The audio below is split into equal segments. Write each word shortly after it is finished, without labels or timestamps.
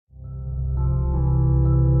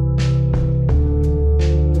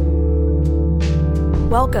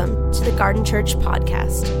Welcome to the Garden Church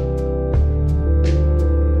podcast.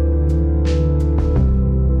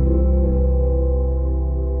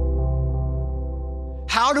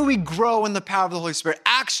 How do we grow in the power of the Holy Spirit?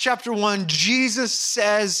 Acts chapter 1, Jesus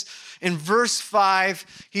says in verse 5,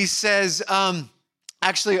 he says,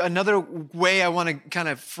 actually another way I want to kind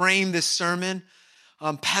of frame this sermon,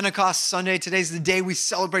 Pentecost Sunday, today's the day we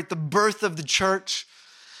celebrate the birth of the church.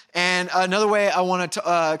 And another way I want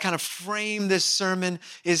to kind of frame this sermon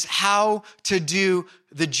is how to do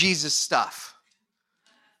the Jesus stuff.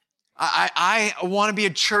 I want to be a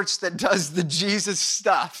church that does the Jesus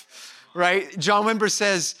stuff, right? John Wimber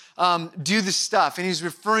says, do the stuff. And he's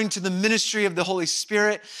referring to the ministry of the Holy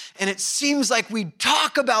Spirit. And it seems like we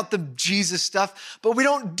talk about the Jesus stuff, but we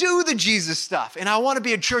don't do the Jesus stuff. And I want to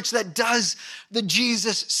be a church that does the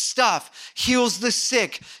Jesus stuff, heals the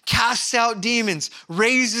sick, casts out demons,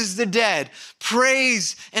 raises the dead,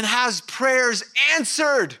 prays and has prayers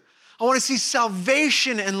answered. I want to see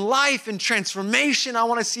salvation and life and transformation. I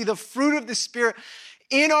want to see the fruit of the Spirit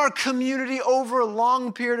in our community over a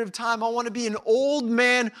long period of time. I want to be an old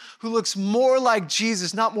man who looks more like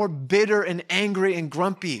Jesus, not more bitter and angry and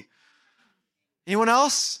grumpy. Anyone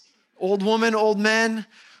else? Old woman, old men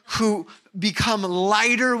who become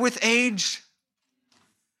lighter with age,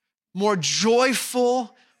 more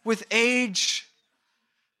joyful with age.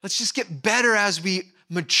 Let's just get better as we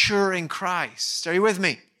mature in Christ. Are you with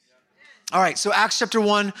me? All right, so Acts chapter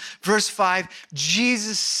 1, verse 5,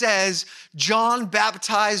 Jesus says, John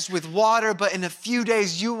baptized with water, but in a few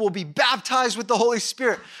days you will be baptized with the Holy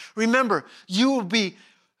Spirit. Remember, you will be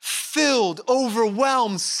filled,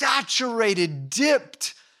 overwhelmed, saturated,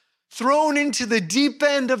 dipped, thrown into the deep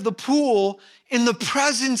end of the pool in the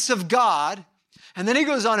presence of God. And then he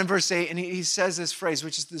goes on in verse 8 and he says this phrase,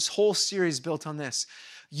 which is this whole series built on this.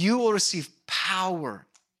 You will receive power,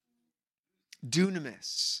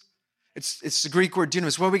 dunamis. It's the Greek word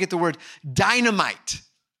dunamis, where we get the word dynamite,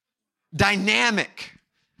 dynamic.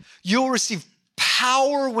 You'll receive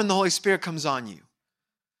power when the Holy Spirit comes on you.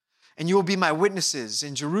 And you will be my witnesses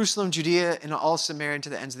in Jerusalem, Judea, and all Samaria, and to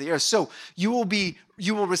the ends of the earth. So you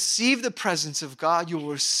will receive the presence of God. You will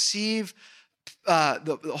receive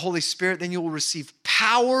the Holy Spirit. Then you will receive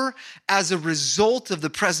power as a result of the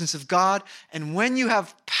presence of God. And when you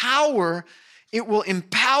have power, it will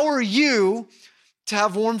empower you to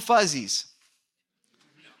have warm fuzzies,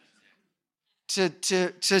 to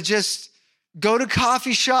just go to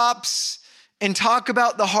coffee shops and talk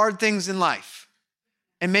about the hard things in life,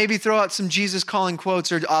 and maybe throw out some Jesus calling quotes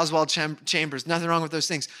or Oswald Chambers. Nothing wrong with those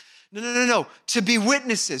things. No. To be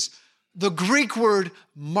witnesses. The Greek word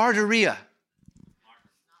martyria.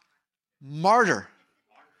 Martyr.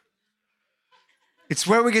 It's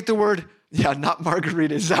where we get the word, not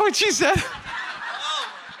margarita. Is that what she said?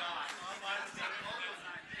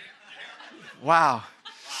 Wow.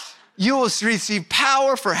 You will receive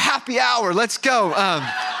power for happy hour. Let's go.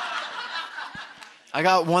 I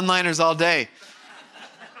got one-liners all day.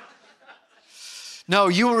 No,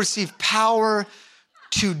 you will receive power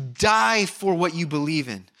to die for what you believe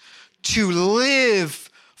in, to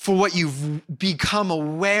live for what you've become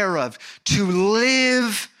aware of, to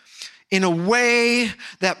live in a way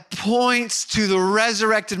that points to the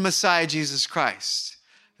resurrected Messiah, Jesus Christ.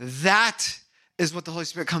 That is what the Holy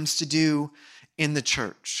Spirit comes to do in the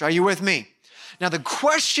church. Are you with me? Now, the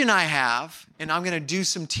question I have, and I'm going to do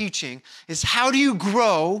some teaching, is how do you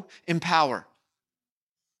grow in power?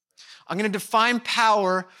 I'm going to define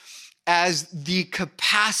power as the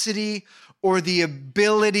capacity or the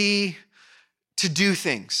ability to do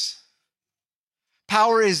things.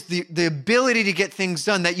 Power is the ability to get things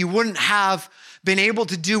done that you wouldn't have been able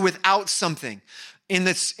to do without something. In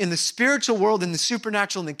the spiritual world, in the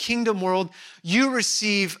supernatural, in the kingdom world, you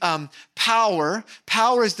receive power.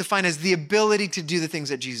 Power is defined as the ability to do the things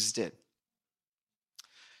that Jesus did.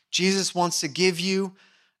 Jesus wants to give you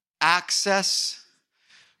access,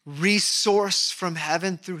 resource from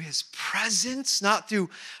heaven through his presence, not through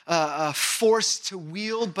a force to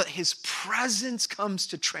wield, but his presence comes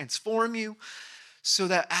to transform you so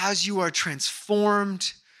that as you are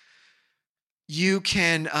transformed, you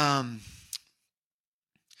can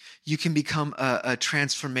become a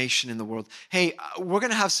transformation in the world. Hey, we're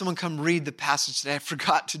going to have someone come read the passage today. I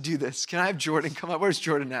forgot to do this. Can I have Jordan come up? Where's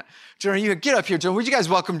Jordan at? Jordan, you get up here, Jordan. Would you guys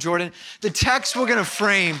welcome Jordan? The text we're going to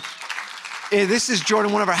frame, this is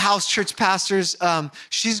Jordan, one of our house church pastors.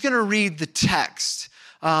 She's going to read the text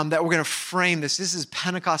that we're going to frame this. This is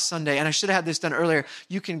Pentecost Sunday, and I should have had this done earlier.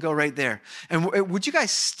 You can go right there. And would you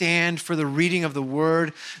guys stand for the reading of the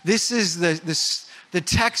word? This is the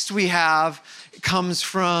text we have comes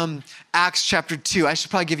from Acts chapter 2. I should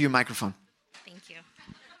probably give you a microphone. Thank you.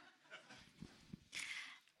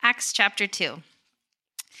 Acts chapter 2.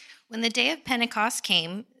 When the day of Pentecost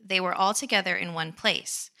came, they were all together in one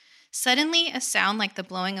place. Suddenly, a sound like the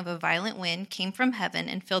blowing of a violent wind came from heaven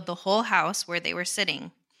and filled the whole house where they were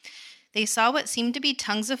sitting. They saw what seemed to be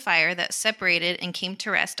tongues of fire that separated and came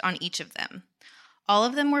to rest on each of them. All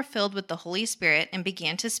of them were filled with the Holy Spirit and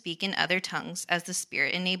began to speak in other tongues as the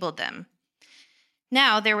Spirit enabled them.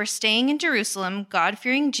 Now there were staying in Jerusalem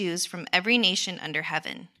God-fearing Jews from every nation under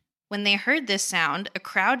heaven. When they heard this sound, a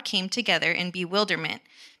crowd came together in bewilderment,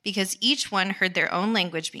 because each one heard their own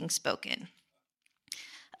language being spoken.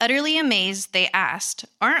 Utterly amazed, they asked,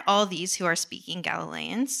 "Aren't all these who are speaking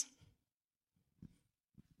Galileans?"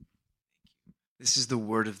 This is the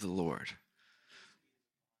word of the Lord.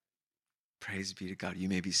 Praise be to God. You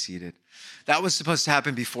may be seated. That was supposed to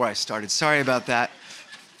happen before I started. Sorry about that.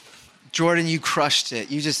 Jordan, you crushed it.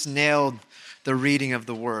 You just nailed the reading of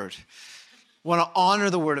the word. I want to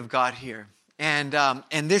honor the word of God here. And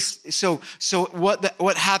this, so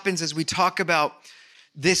what happens as we talk about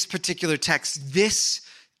this particular text, this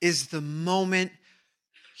is the moment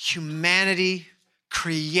humanity,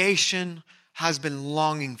 creation has been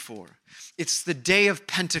longing for. It's the day of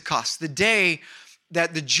Pentecost, the day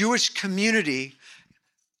that the Jewish community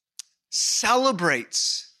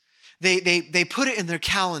celebrates. They put it in their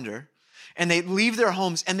calendar, and they leave their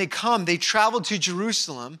homes and they travel to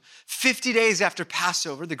Jerusalem 50 days after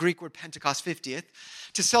Passover, the Greek word Pentecost, 50th,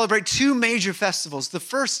 to celebrate two major festivals. The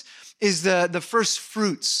first is the first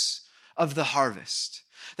fruits of the harvest.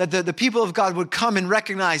 That the people of God would come and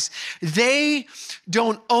recognize they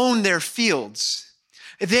don't own their fields.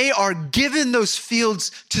 They are given those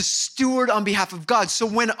fields to steward on behalf of God. So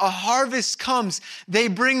when a harvest comes, they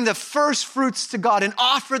bring the first fruits to God and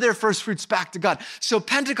offer their first fruits back to God. So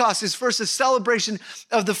Pentecost is first a celebration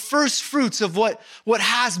of the first fruits of what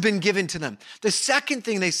has been given to them. The second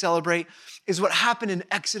thing they celebrate is what happened in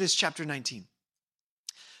Exodus chapter 19,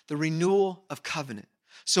 the renewal of covenant.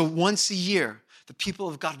 So once a year, the people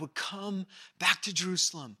of God would come back to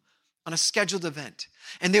Jerusalem on a scheduled event,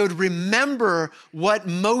 and they would remember what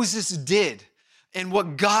Moses did and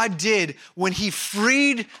what God did when he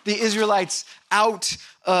freed the Israelites out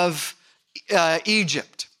of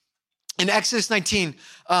Egypt. In Exodus 19,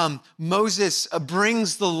 Moses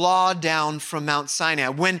brings the law down from Mount Sinai.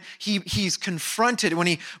 When he's confronted,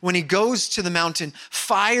 when he goes to the mountain,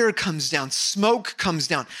 fire comes down, smoke comes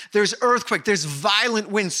down, there's earthquake, there's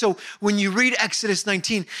violent wind. So when you read Exodus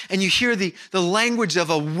 19 and you hear the language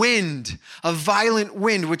of a wind, a violent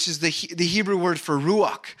wind, which is the Hebrew word for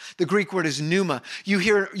ruach, the Greek word is pneuma,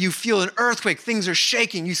 you feel an earthquake, things are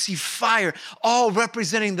shaking, you see fire, all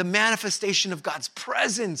representing the manifestation of God's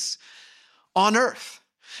presence on earth.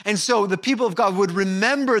 And so the people of God would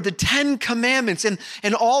remember the 10 commandments and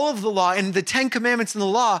all of the law. And the 10 commandments and the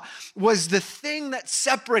law was the thing that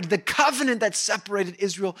separated, the covenant that separated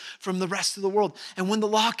Israel from the rest of the world. And when the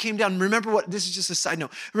law came down, remember this is just a side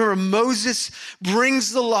note. Remember, Moses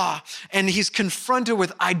brings the law and he's confronted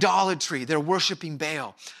with idolatry. They're worshiping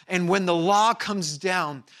Baal. And when the law comes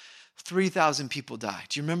down, 3,000 people die.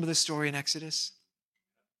 Do you remember the story in Exodus?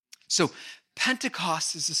 So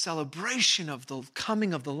Pentecost is a celebration of the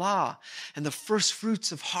coming of the law and the first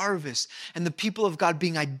fruits of harvest and the people of God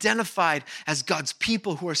being identified as God's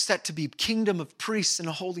people who are set to be kingdom of priests and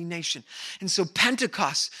a holy nation. And so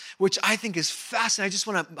Pentecost, which I think is fascinating, I just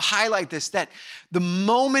want to highlight this, that the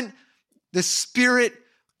moment the Spirit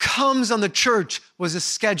comes on the church was a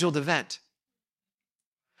scheduled event.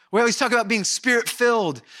 We always talk about being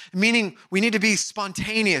Spirit-filled, meaning we need to be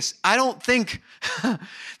spontaneous. I don't think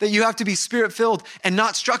that you have to be Spirit-filled and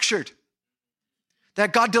not structured.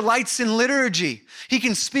 That God delights in liturgy. He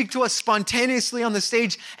can speak to us spontaneously on the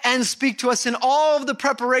stage and speak to us in all of the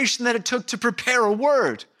preparation that it took to prepare a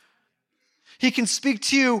word. He can speak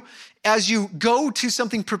to you as you go to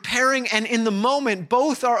something preparing, and in the moment,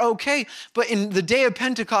 both are okay. But in the day of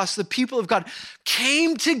Pentecost, the people of God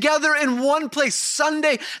came together in one place.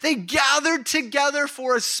 Sunday, they gathered together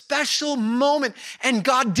for a special moment, and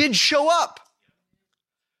God did show up.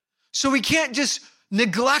 So we can't just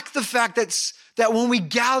neglect the fact that when we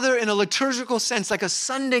gather in a liturgical sense, like a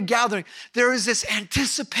Sunday gathering, there is this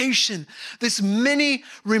anticipation, this mini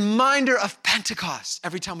reminder of Pentecost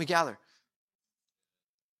every time we gather.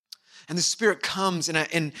 And the Spirit comes,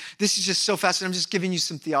 and this is just so fascinating. I'm just giving you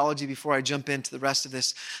some theology before I jump into the rest of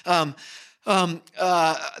this. There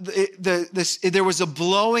was a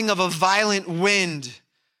blowing of a violent wind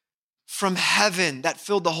from heaven that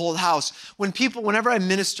filled the whole house. Whenever I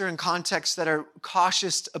minister in contexts that are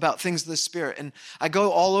cautious about things of the Spirit, and I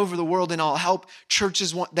go all over the world and I'll help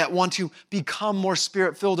churches that want to become more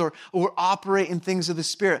Spirit-filled or operate in things of the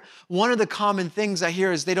Spirit, one of the common things I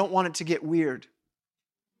hear is they don't want it to get weird.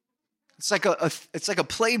 It's like a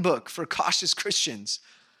playbook for cautious Christians.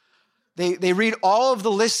 They read all of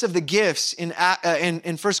the lists of the gifts in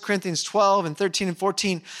 1 Corinthians 12 and 13 and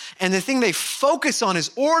 14, and the thing they focus on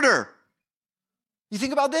is order. You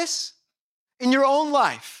think about this? In your own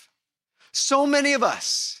life, so many of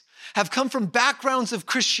us have come from backgrounds of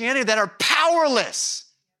Christianity that are powerless.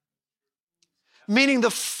 Meaning the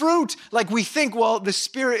fruit, like we think, well, the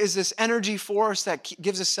Spirit is this energy force that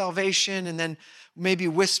gives us salvation and then maybe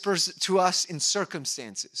whispers to us in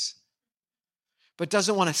circumstances, but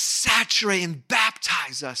doesn't want to saturate and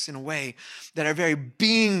baptize us in a way that our very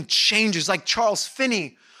being changes. Like Charles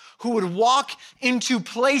Finney, who would walk into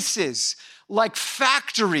places like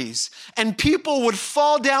factories, and people would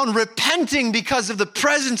fall down repenting because of the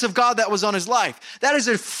presence of God that was on his life. That is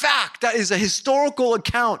a fact. That is a historical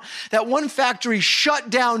account that one factory shut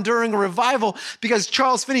down during a revival because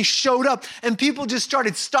Charles Finney showed up, and people just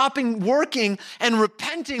started stopping working and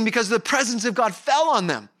repenting because the presence of God fell on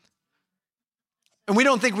them. And we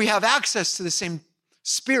don't think we have access to the same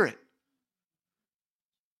Spirit.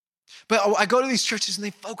 But I go to these churches and they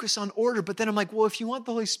focus on order. But then I'm like, well, if you want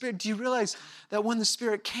the Holy Spirit, do you realize that when the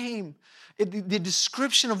Spirit came, the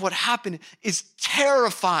description of what happened is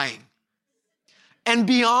terrifying and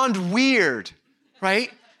beyond weird,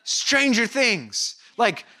 right? Stranger Things.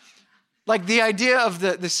 Like the idea of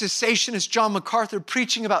the cessationist John MacArthur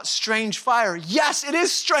preaching about strange fire. Yes, it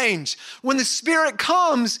is strange. When the Spirit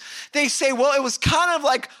comes, they say, well, it was kind of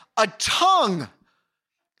like a tongue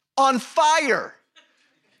on fire.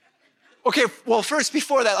 Okay, well, first,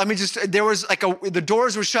 before that, there was the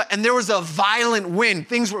doors were shut and there was a violent wind.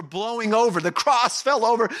 Things were blowing over. The cross fell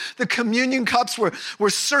over. The communion cups were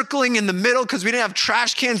circling in the middle because we didn't have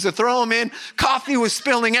trash cans to throw them in. Coffee was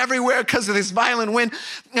spilling everywhere because of this violent wind.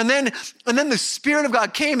 And then the Spirit of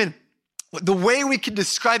God came, and the way we could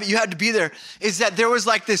describe it, you had to be there, is that there was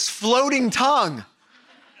like this floating tongue.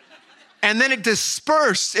 And then it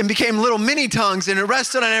dispersed and became little mini tongues and it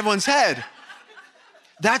rested on everyone's head.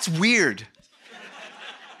 That's weird.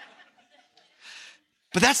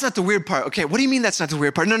 But that's not the weird part. Okay, what do you mean that's not the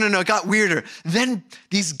weird part? No, it got weirder. Then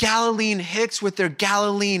these Galilean hicks with their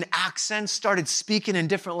Galilean accents started speaking in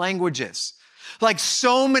different languages. Like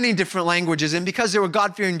so many different languages. And because they were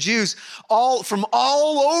God-fearing Jews from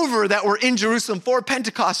all over that were in Jerusalem for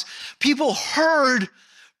Pentecost, people heard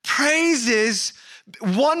praises,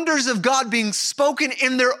 wonders of God being spoken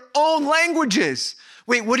in their own languages.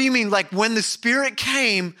 Wait, what do you mean? Like when the Spirit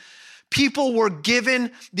came, people were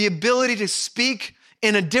given the ability to speak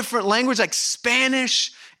in a different language, like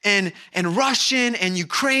Spanish and Russian and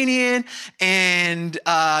Ukrainian and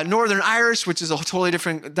Northern Irish, which is a totally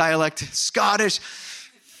different dialect, Scottish.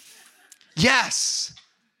 Yes.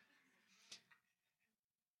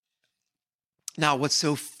 Now, what's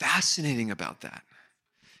so fascinating about that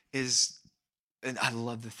is, and I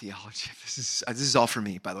love the theology of this. This is all for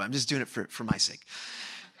me, by the way. I'm just doing it for my sake.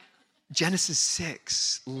 Genesis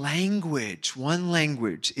 6, one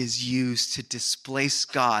language is used to displace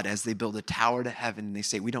God as they build a tower to heaven and they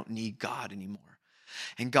say, we don't need God anymore.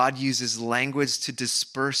 And God uses language to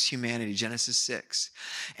disperse humanity, Genesis 6,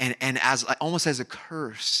 and almost as a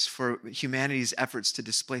curse for humanity's efforts to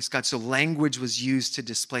displace God. So language was used to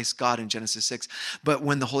displace God in Genesis 6. But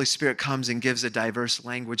when the Holy Spirit comes and gives a diverse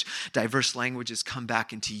languages come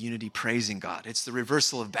back into unity praising God. It's the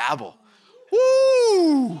reversal of Babel.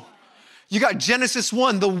 Woo! You got Genesis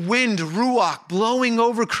 1, the wind, ruach, blowing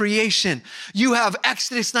over creation. You have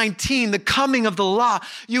Exodus 19, the coming of the law.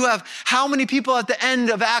 You have how many people at the end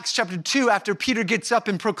of Acts chapter 2, after Peter gets up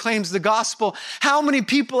and proclaims the gospel, how many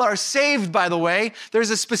people are saved, by the way?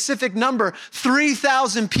 There's a specific number.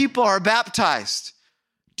 3,000 people are baptized.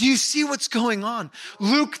 Do you see what's going on?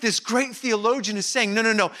 Luke, this great theologian, is saying,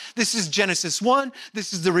 no. This is Genesis 1.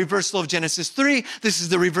 This is the reversal of Genesis 3. This is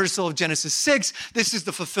the reversal of Genesis 6. This is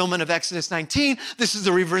the fulfillment of Exodus 19. This is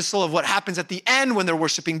the reversal of what happens at the end when they're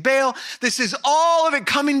worshiping Baal. This is all of it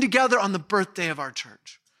coming together on the birthday of our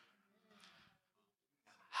church.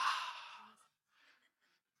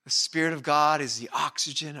 The Spirit of God is the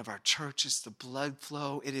oxygen of our church. It's the blood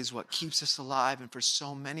flow. It is what keeps us alive. And for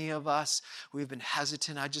so many of us, we've been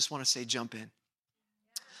hesitant. I just want to say, jump in.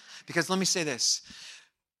 Because let me say this.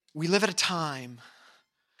 We live at a time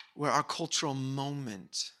where our cultural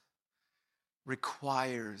moment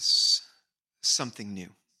requires something new.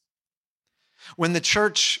 When the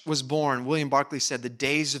church was born, William Barclay said the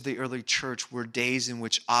days of the early church were days in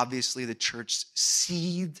which obviously the church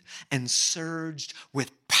seethed and surged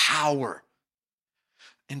with power.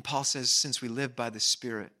 And Paul says, since we live by the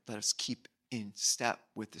Spirit, let us keep in step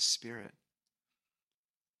with the Spirit.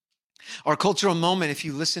 Our cultural moment, if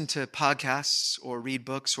you listen to podcasts or read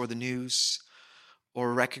books or the news,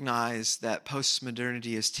 or recognize that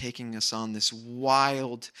postmodernity is taking us on this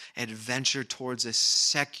wild adventure towards a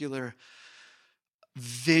secular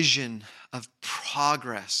vision of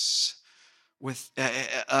progress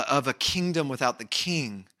of a kingdom without the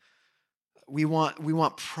king. We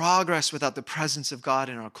want progress without the presence of God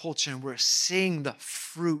in our culture, and we're seeing the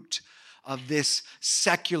fruit of this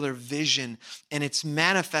secular vision, and it's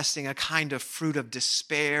manifesting a kind of fruit of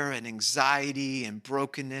despair and anxiety and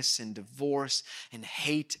brokenness and divorce and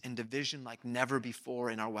hate and division like never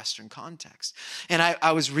before in our Western context. And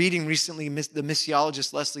I was reading recently the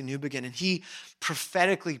missiologist Leslie Newbegin, and he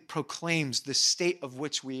prophetically proclaims the state of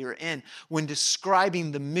which we are in when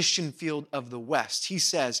describing the mission field of the West. He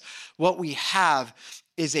says, what we have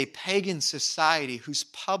is a pagan society whose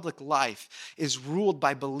public life is ruled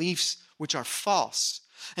by beliefs which are false.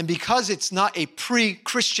 And because it's not a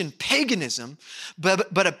pre-Christian paganism,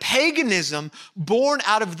 but a paganism born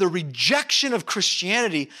out of the rejection of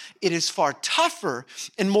Christianity, it is far tougher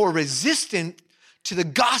and more resistant to the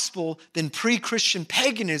gospel than pre-Christian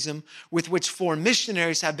paganism with which foreign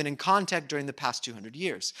missionaries have been in contact during the past 200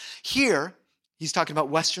 years. Here, he's talking about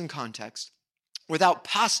Western context, without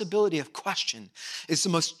possibility of question, is the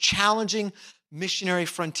most challenging missionary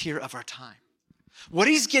frontier of our time. What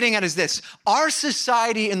he's getting at is this: our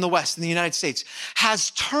society in the West, in the United States,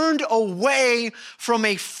 has turned away from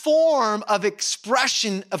a form of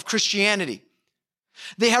expression of Christianity.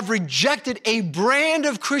 They have rejected a brand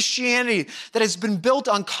of Christianity that has been built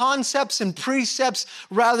on concepts and precepts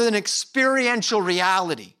rather than experiential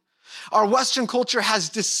reality. Our Western culture has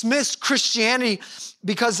dismissed Christianity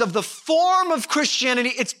because of the form of Christianity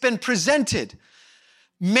it's been presented.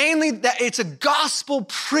 Mainly that it's a gospel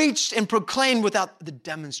preached and proclaimed without the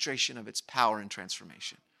demonstration of its power and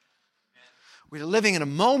transformation. We're living in a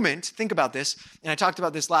moment, think about this, and I talked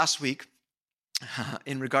about this last week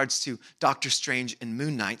in regards to Doctor Strange and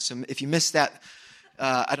Moon Knight. So if you missed that,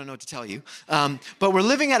 I don't know what to tell you. But we're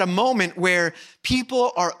living at a moment where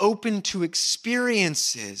people are open to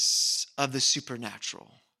experiences of the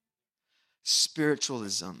supernatural,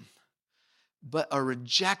 spiritualism, but a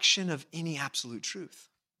rejection of any absolute truth.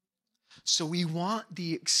 So we want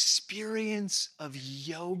the experience of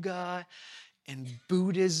yoga and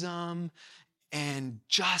Buddhism and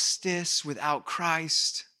justice without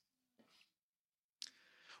Christ.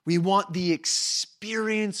 We want the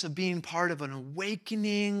experience of being part of an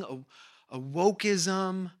awakening, a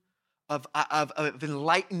wokeism, of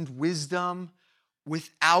enlightened wisdom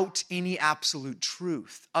without any absolute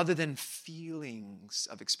truth other than feelings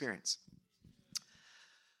of experience.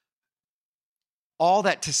 All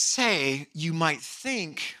that to say, you might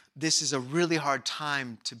think this is a really hard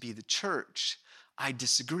time to be the church. I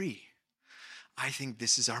disagree. I think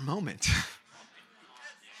this is our moment.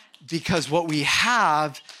 Because what we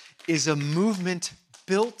have is a movement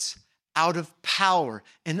built out of power.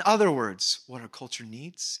 In other words, what our culture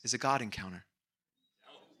needs is a God encounter.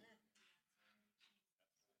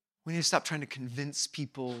 We need to stop trying to convince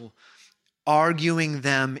people, arguing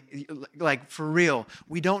them, like for real.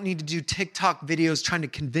 We don't need to do TikTok videos trying to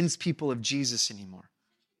convince people of Jesus anymore.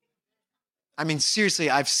 I mean, seriously,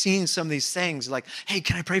 I've seen some of these things like, hey,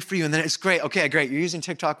 can I pray for you? And then it's great. Okay, great. You're using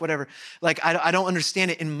TikTok, whatever. Like, I don't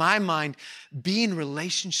understand it. In my mind, be in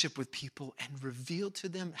relationship with people and reveal to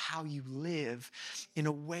them how you live in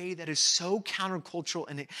a way that is so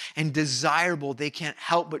countercultural and desirable, they can't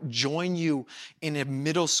help but join you in a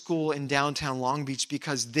middle school in downtown Long Beach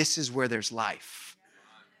because this is where there's life.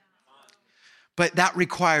 But that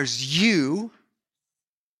requires you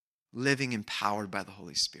living empowered by the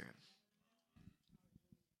Holy Spirit.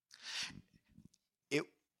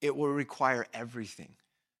 It will require everything.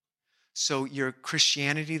 So your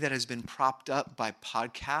Christianity that has been propped up by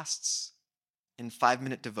podcasts and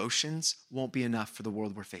 5-minute devotions won't be enough for the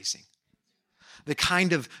world we're facing. The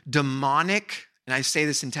kind of demonic, and I say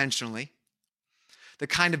this intentionally, the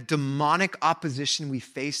kind of demonic opposition we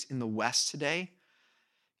face in the West today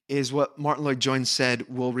is what Martin Lloyd-Jones said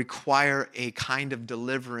will require a kind of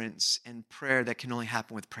deliverance and prayer that can only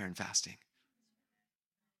happen with prayer and fasting.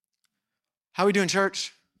 How are we doing,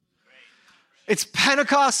 church? It's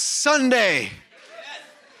Pentecost Sunday.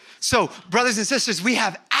 So, brothers and sisters, we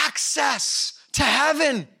have access to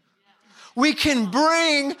heaven. We can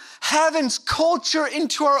bring heaven's culture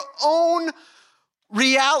into our own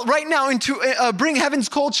right now into bring heaven's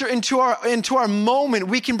culture into our moment.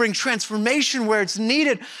 We can bring transformation where it's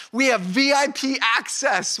needed. We have VIP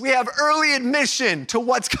access. We have early admission to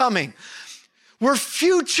what's coming. We're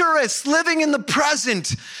futurists living in the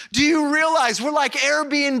present. Do you realize we're like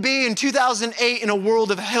Airbnb in 2008 in a world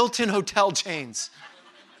of Hilton hotel chains?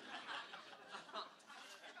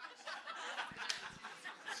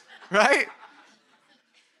 Right?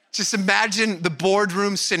 Just imagine the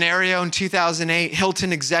boardroom scenario in 2008,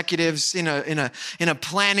 Hilton executives in a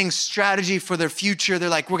planning strategy for their future. They're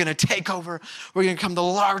like, we're gonna take over. We're gonna become the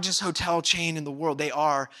largest hotel chain in the world. They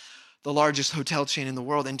are the largest hotel chain in the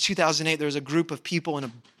world. In 2008, there was a group of people in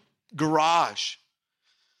a garage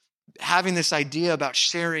having this idea about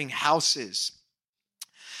sharing houses.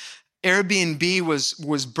 Airbnb was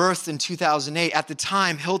birthed in 2008. At the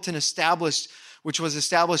time, Hilton which was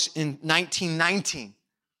established in 1919.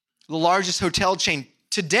 The largest hotel chain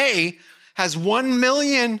today has 1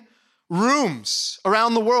 million rooms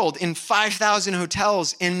around the world in 5,000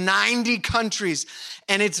 hotels in 90 countries,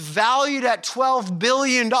 and it's valued at $12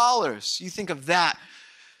 billion. You think of that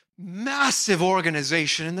massive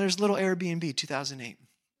organization, and there's little Airbnb 2008,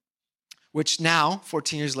 which now,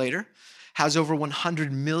 14 years later, has over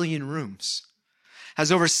 100 million rooms, has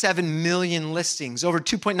over 7 million listings, over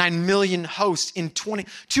 2.9 million hosts in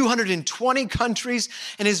 220 countries,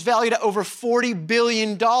 and is valued at over $40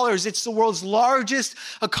 billion. It's the world's largest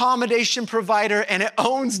accommodation provider, and it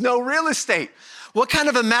owns no real estate. What kind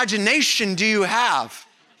of imagination do you have?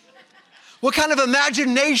 What kind of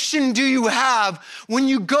imagination do you have when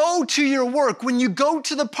you go to your work, when you go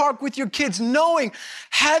to the park with your kids, knowing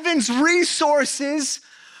heaven's resources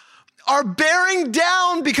are bearing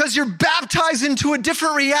down because you're baptized into a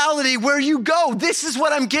different reality where you go? This is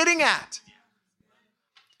what I'm getting at.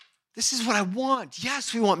 This is what I want.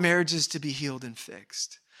 Yes, we want marriages to be healed and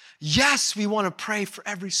fixed. Yes, we want to pray for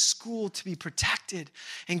every school to be protected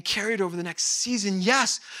and carried over the next season.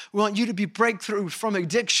 Yes, we want you to be breakthrough from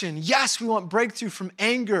addiction. Yes, we want breakthrough from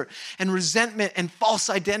anger and resentment and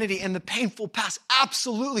false identity and the painful past.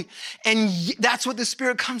 Absolutely. And that's what the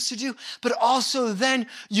Spirit comes to do. But also then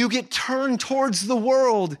you get turned towards the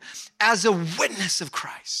world as a witness of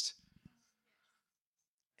Christ.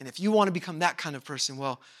 And if you want to become that kind of person,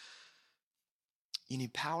 well, you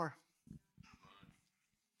need power.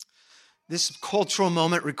 This cultural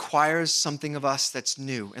moment requires something of us that's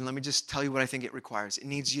new. And let me just tell you what I think it requires. It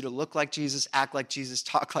needs you to look like Jesus, act like Jesus,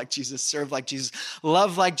 talk like Jesus, serve like Jesus,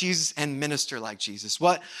 love like Jesus, and minister like Jesus.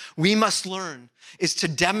 What we must learn is to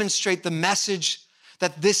demonstrate the message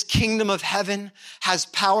that this kingdom of heaven has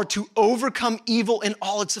power to overcome evil in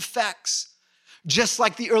all its effects. Just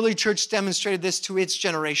like the early church demonstrated this to its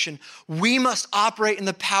generation, we must operate in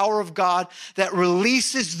the power of God that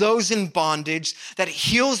releases those in bondage, that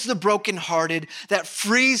heals the brokenhearted, that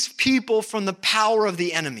frees people from the power of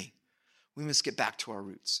the enemy. We must get back to our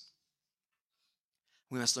roots.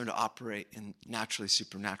 We must learn to operate in naturally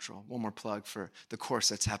supernatural. One more plug for the course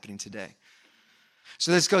that's happening today.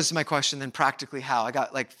 So this goes to my question, then practically how? I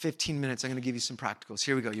got like 15 minutes. I'm going to give you some practicals.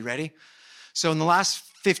 Here we go. You ready? So in the last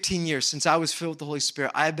 15 years, since I was filled with the Holy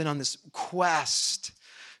Spirit, I've been on this quest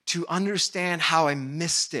to understand how I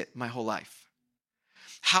missed it my whole life.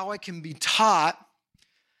 How I can be taught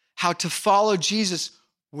how to follow Jesus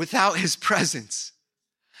without his presence.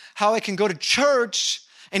 How I can go to church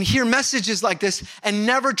and hear messages like this and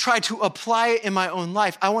never try to apply it in my own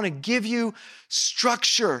life. I want to give you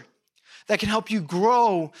structure that can help you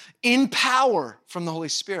grow in power from the Holy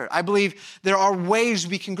Spirit. I believe there are ways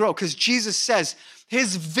we can grow because Jesus says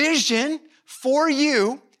his vision for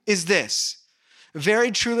you is this.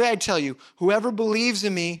 Very truly, I tell you, whoever believes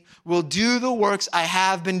in me will do the works I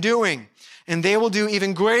have been doing, and they will do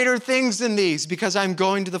even greater things than these because I'm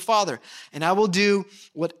going to the Father. And I will do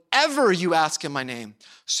whatever you ask in my name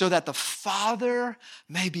so that the Father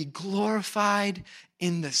may be glorified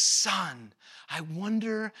in the Son. I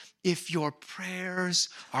wonder if your prayers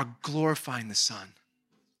are glorifying the Son.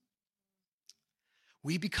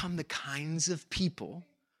 We become the kinds of people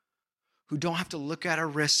who don't have to look at our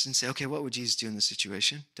wrists and say, okay, what would Jesus do in this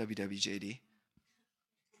situation? WWJD.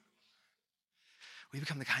 We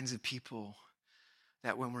become the kinds of people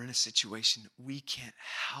that when we're in a situation, we can't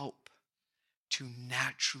help to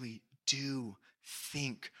naturally do,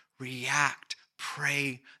 think, react,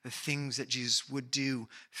 pray the things that Jesus would do,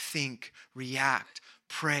 think, react,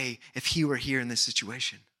 pray if he were here in this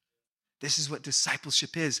situation. This is what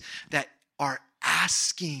discipleship is, that our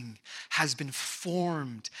asking has been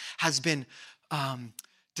formed, has been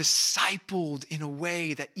discipled in a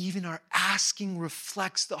way that even our asking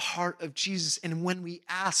reflects the heart of Jesus. And when we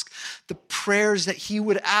ask the prayers that he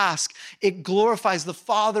would ask, it glorifies the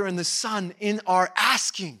Father and the Son in our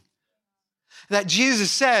asking. That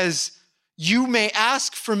Jesus says, you may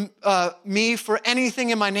ask from me for anything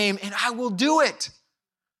in my name, and I will do it.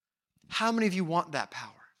 How many of you want that power?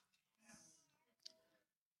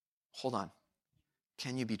 Hold on.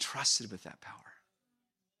 Can you be trusted with that power?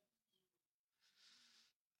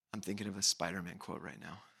 I'm thinking of a Spider-Man quote right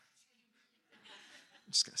now.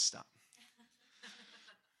 I'm just going to stop.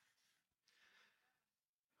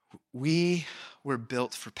 We were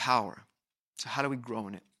built for power. So how do we grow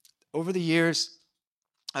in it? Over the years,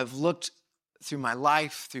 I've looked through my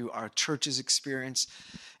life, through our church's experience,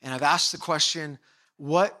 and I've asked the question,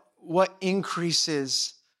 what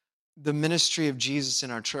increases the ministry of Jesus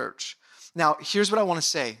in our church? Now, here's what I want to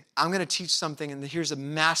say. I'm going to teach something, and here's a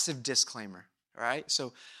massive disclaimer, all right?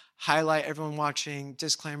 So highlight everyone watching,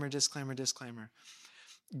 disclaimer, disclaimer, disclaimer.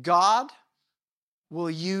 God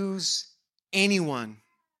will use anyone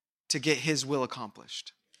to get his will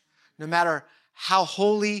accomplished. No matter how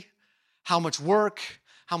holy, how much work,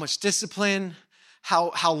 how much discipline,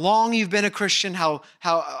 how long you've been a Christian, how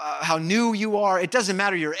new you are. It doesn't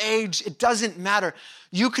matter your age. It doesn't matter.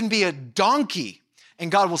 You can be a donkey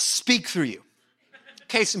and God will speak through you.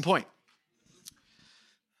 Case in point.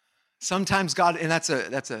 Sometimes God, and that's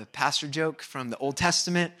a pastor joke from the Old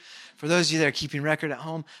Testament. For those of you that are keeping record at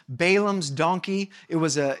home, Balaam's donkey, it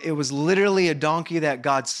was literally a donkey that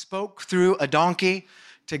God spoke through a donkey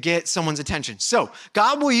to get someone's attention. So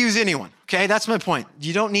God will use anyone, okay? That's my point.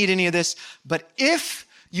 You don't need any of this. But if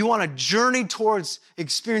you want to journey towards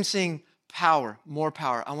experiencing power, more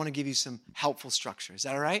power, I want to give you some helpful structure. Is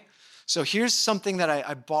that all right? So here's something that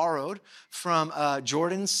I borrowed from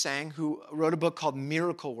Jordan Sang, who wrote a book called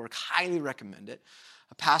Miracle Work. Highly recommend it.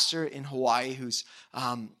 A pastor in Hawaii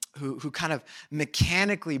who kind of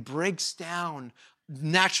mechanically breaks down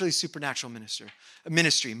naturally supernatural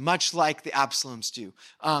ministry, much like the Absaloms do.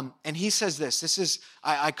 And he says this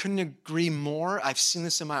I couldn't agree more. I've seen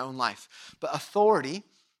this in my own life. But authority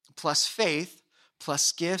plus faith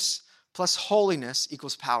plus gifts plus holiness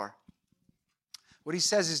equals power. What he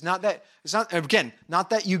says is not that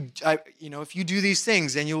if you do these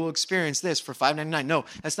things, then you will experience this for $5.99. No,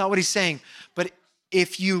 that's not what he's saying. But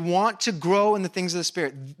if you want to grow in the things of the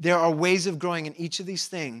Spirit, there are ways of growing in each of these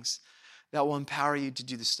things that will empower you to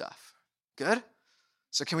do the stuff. Good?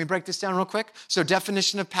 So can we break this down real quick? So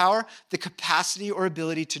definition of power, the capacity or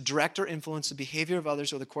ability to direct or influence the behavior of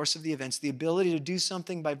others or the course of the events, the ability to do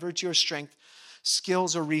something by virtue or strength,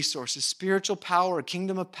 skills or resources. Spiritual power or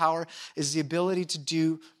kingdom of power is the ability to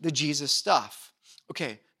do the Jesus stuff.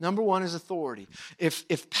 Okay, number one is authority.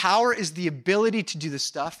 If power is the ability to do the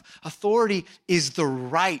stuff, authority is the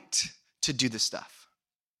right to do the stuff.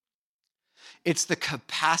 It's the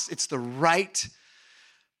capacity, it's the right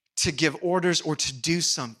to give orders or to do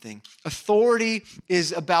something. Authority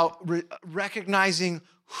is about recognizing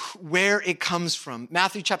where it comes from.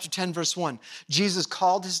 Matthew chapter 10, verse 1. Jesus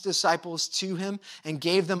called his disciples to him and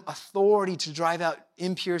gave them authority to drive out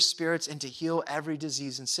impure spirits and to heal every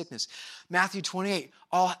disease and sickness. Matthew 28,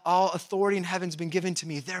 all authority in heaven has been given to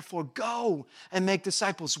me. Therefore, go and make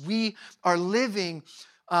disciples. We are living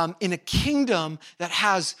in a kingdom that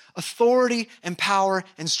has authority and power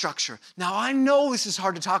and structure. Now, I know this is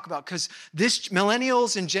hard to talk about because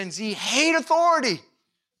millennials and Gen Z hate authority.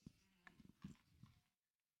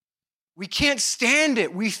 We can't stand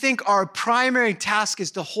it. We think our primary task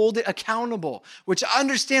is to hold it accountable, which I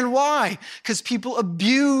understand why, because people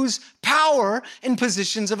abuse power in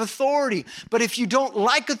positions of authority. But if you don't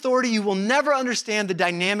like authority, you will never understand the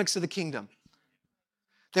dynamics of the kingdom.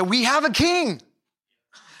 That we have a king.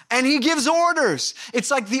 And he gives orders.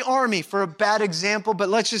 It's like the army, for a bad example, but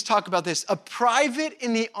let's just talk about this. A private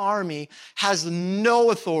in the army has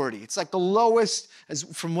no authority. It's like the lowest,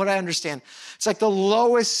 from what I understand, it's like the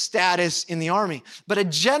lowest status in the army. But a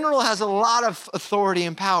general has a lot of authority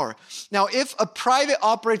and power. Now, if a private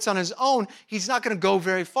operates on his own, he's not going to go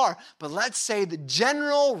very far. But let's say the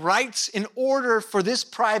general writes an order for this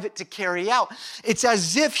private to carry out. It's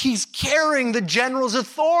as if he's carrying the general's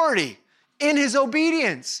authority in his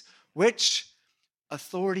obedience, which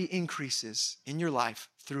authority increases in your life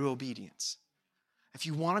through obedience. If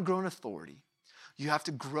you want to grow in authority, you have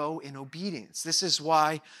to grow in obedience. This is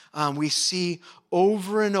why we see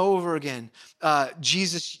over and over again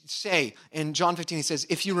Jesus say in John 15, he says,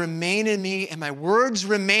 if you remain in me and my words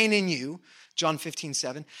remain in you, John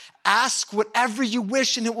 15:7, ask whatever you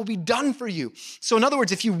wish and it will be done for you. So in other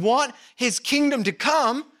words, if you want his kingdom to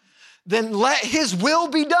come, then let his will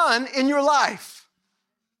be done in your life.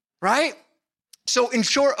 right? So in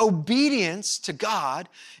short, obedience to God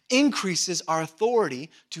increases our authority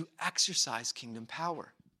to exercise kingdom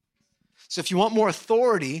power. So if you want more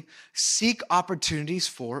authority, seek opportunities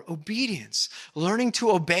for obedience. Learning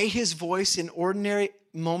to obey his voice in ordinary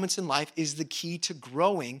moments in life is the key to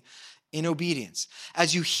growing in obedience.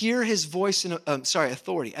 As you hear his voice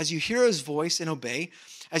authority. As you hear his voice and obey,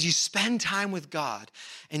 as you spend time with God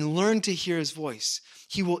and learn to hear his voice,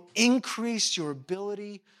 he will increase your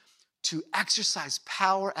ability to exercise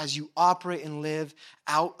power as you operate and live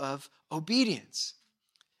out of obedience.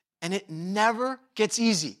 And it never gets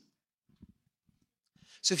easy.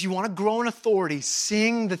 So if you want to grow in authority,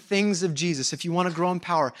 sing the things of Jesus. If you want to grow in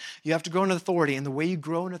power, you have to grow in authority. And the way you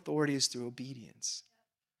grow in authority is through obedience.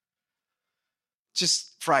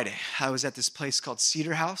 Just Friday, I was at this place called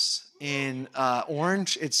Cedar House in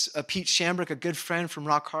Orange. It's Pete Shambrick, a good friend from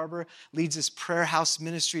Rock Harbor, leads this prayer house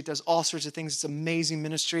ministry, does all sorts of things. It's an amazing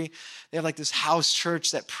ministry. They have like this house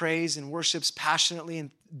church that prays and worships passionately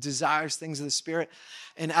and desires things of the Spirit.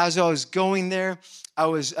 And as I was going there, I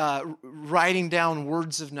was writing down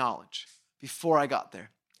words of knowledge before I got there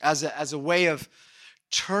as a way of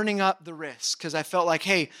turning up the risk, because I felt like,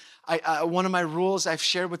 hey, one of my rules I've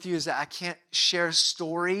shared with you is that I can't share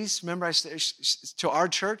stories. Remember, to our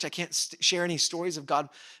church, I can't share any stories of God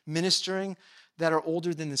ministering that are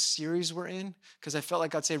older than the series we're in, because I felt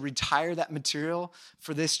like I'd say retire that material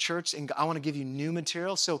for this church, and I want to give you new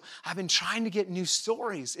material. So I've been trying to get new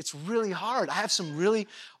stories. It's really hard. I have some really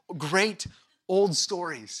great old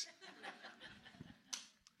stories.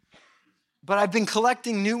 But I've been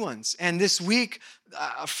collecting new ones. And this week,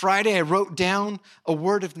 Friday, I wrote down a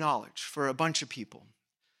word of knowledge for a bunch of people.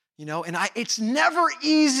 And it's never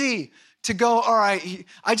easy to go, all right,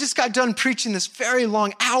 I just got done preaching this very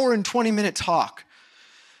long hour and 20-minute talk.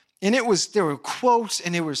 And there were quotes,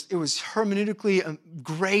 and it was hermeneutically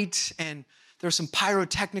great, and there were some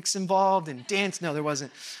pyrotechnics involved and dance. No, there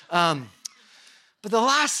wasn't. But the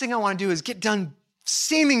last thing I want to do is get done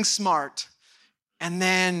seeming smart, and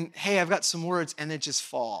then, hey, I've got some words, and they just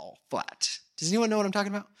fall flat. Does anyone know what I'm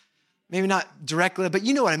talking about? Maybe not directly, but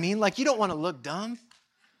you know what I mean. Like, you don't want to look dumb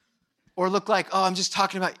or look like, oh, I'm just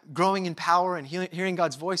talking about growing in power and hearing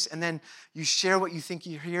God's voice, and then you share what you think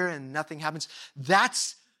you hear and nothing happens.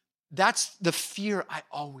 That's the fear I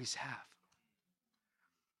always have.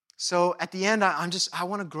 So at the end, I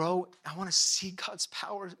want to grow. I want to see God's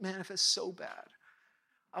power manifest so bad.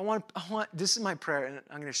 I want, this is my prayer, and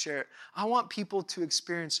I'm going to share it. I want people to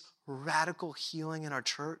experience radical healing in our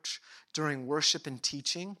church during worship and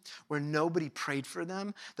teaching, where nobody prayed for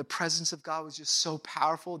them. The presence of God was just so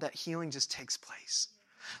powerful that healing just takes place.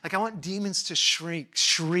 Like, I want demons to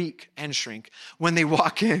shriek when they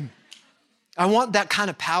walk in. I want that kind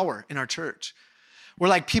of power in our church, where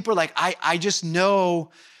like people are like, I just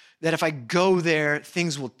know that if I go there,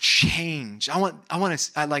 things will change. I want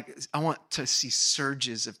to see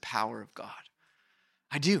surges of power of God.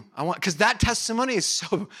 I do. Because that testimony is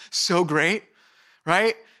so great,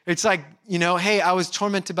 right? It's like, hey, I was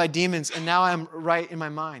tormented by demons, and now I'm right in my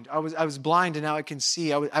mind. I was blind, and now I can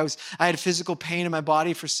see. I had physical pain in my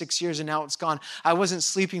body for 6 years, and now it's gone. I wasn't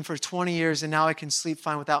sleeping for 20 years, and now I can sleep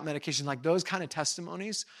fine without medication. Like, those kind of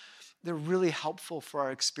testimonies, they're really helpful for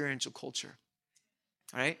our experiential culture.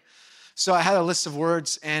 Right? So I had a list of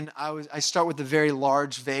words, and I start with the very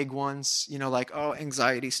large, vague ones, like, oh,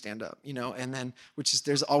 anxiety, stand up, and then,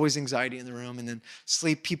 there's always anxiety in the room, and then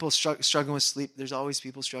sleep, people struggling with sleep, there's always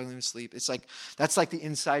people struggling with sleep. It's like, that's like the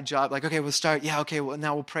inside job, like, okay, we'll start, yeah, okay, well,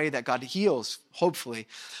 now we'll pray that God heals, hopefully.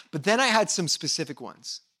 But then I had some specific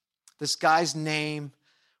ones. This guy's name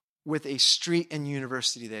with a street and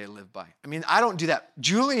university they live by. I mean, I don't do that.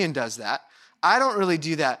 Julian does that. I don't really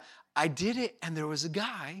do that. I did it, and there was a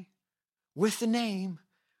guy with the name,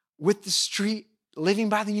 with the street, living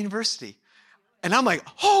by the university. And I'm like,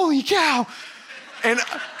 holy cow. And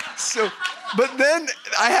but then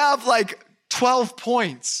I have like 12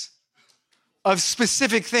 points of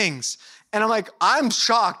specific things. And I'm like, I'm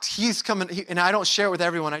shocked. He's coming, and I don't share it with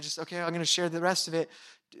everyone. I'm going to share the rest of it.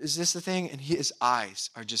 Is this the thing? And his eyes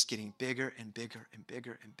are just getting bigger and bigger and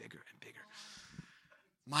bigger and bigger and bigger.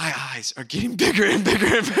 My eyes are getting bigger and bigger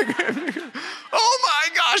and bigger and bigger. Oh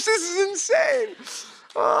my gosh, this is insane.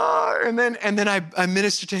 And then I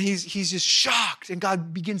minister to him. He's just shocked. And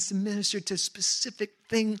God begins to minister to a specific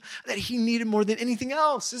thing that he needed more than anything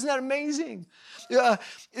else. Isn't that amazing?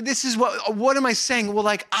 This is what am I saying? Well,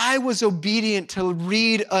 like, I was obedient to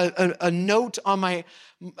read a note on I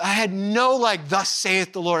had no like, thus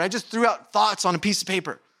saith the Lord. I just threw out thoughts on a piece of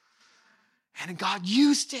paper. And God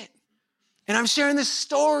used it. And I'm sharing this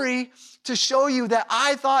story to show you that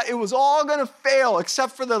I thought it was all gonna fail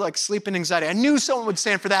except for the sleep and anxiety. I knew someone would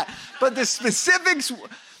stand for that. But the specifics,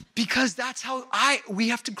 because that's how we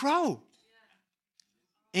have to grow.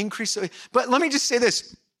 Increase. But let me just say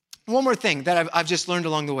this. One more thing that I've just learned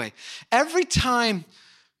along the way. Every time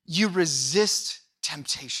you resist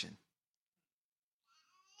temptation,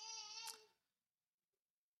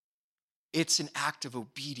 it's an act of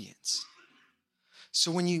obedience.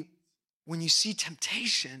 So when you see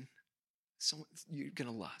temptation, you're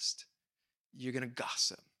gonna lust. You're gonna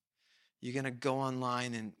gossip. You're gonna go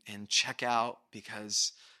online and check out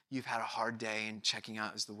because you've had a hard day, and checking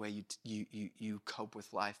out is the way you cope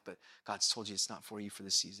with life, but God's told you it's not for you for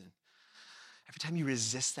this season. Every time you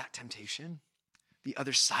resist that temptation, the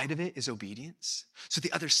other side of it is obedience. So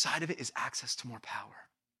the other side of it is access to more power.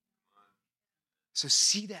 So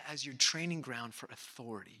see that as your training ground for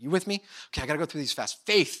authority. You with me? Okay, I gotta go through these fast.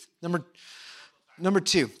 Faith, number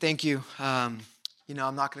 2, thank you. I'm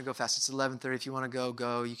not gonna go fast. It's 11:30. If you wanna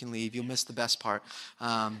go. You can leave. You'll miss the best part.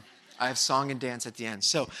 I have song and dance at the end.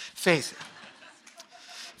 So faith.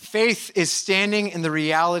 Faith is standing in the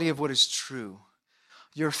reality of what is true.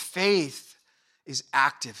 Your faith is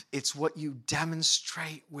active. It's what you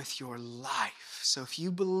demonstrate with your life. So if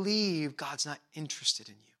you believe God's not interested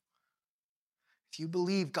in you, if you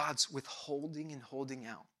believe God's withholding and holding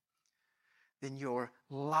out, then your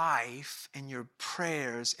life and your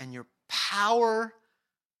prayers and your power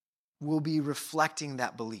will be reflecting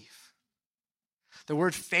that belief. The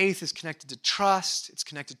word faith is connected to trust, it's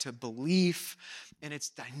connected to belief, and it's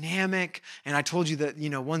dynamic. And I told you that,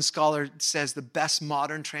 one scholar says the best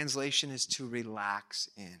modern translation is to relax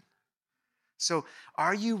in. So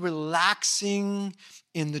are you relaxing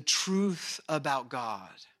in the truth about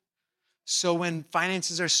God? So when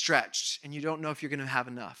finances are stretched and you don't know if you're going to have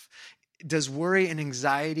enough, does worry and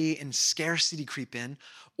anxiety and scarcity creep in?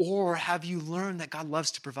 Or have you learned that God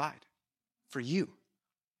loves to provide for you?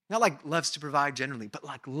 Not like loves to provide generally, but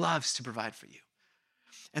like loves to provide for you.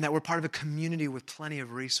 And that we're part of a community with plenty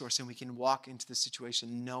of resource, and we can walk into the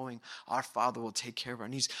situation knowing our Father will take care of our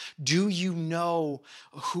needs. Do you know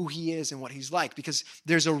who He is and what He's like? Because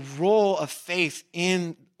there's a role of faith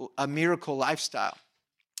in a miracle lifestyle.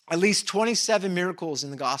 At least 27 miracles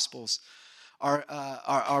in the Gospels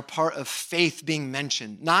are part of faith being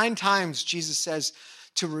mentioned. 9 times Jesus says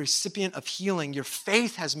to a recipient of healing, your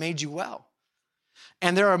faith has made you well.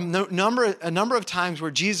 And there are a number of times where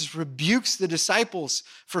Jesus rebukes the disciples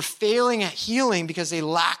for failing at healing because they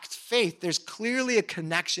lacked faith. There's clearly a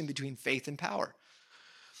connection between faith and power.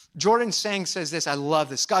 Jordan Sang says this, I love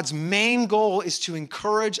this. God's main goal is to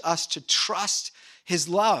encourage us to trust His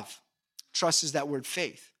love. Trust is that word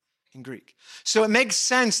faith in Greek. So it makes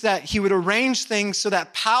sense that He would arrange things so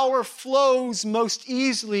that power flows most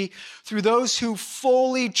easily through those who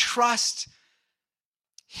fully trust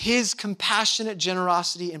His compassionate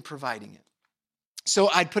generosity in providing it. So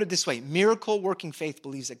I'd put it this way. Miracle working faith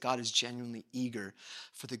believes that God is genuinely eager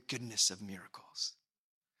for the goodness of miracles.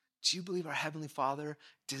 Do you believe our Heavenly Father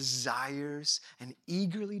desires and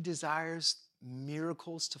eagerly desires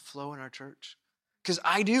miracles to flow in our church? Because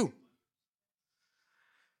I do.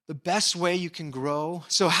 The best way you can grow.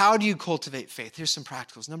 So how do you cultivate faith? Here's some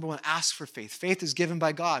practicals. Number 1, ask for faith. Faith is given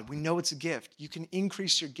by God. We know it's a gift. You can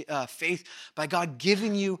increase your faith by God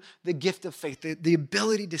giving you the gift of faith, the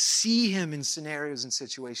ability to see Him in scenarios and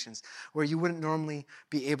situations where you wouldn't normally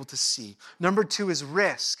be able to see. Number 2 is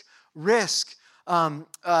risk. Risk.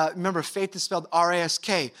 Remember, faith is spelled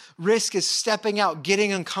R-A-S-K. Risk is stepping out,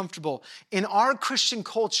 getting uncomfortable. In our Christian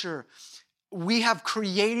culture, we have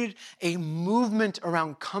created a movement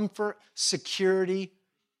around comfort, security,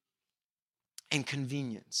 and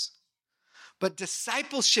convenience. But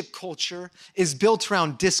discipleship culture is built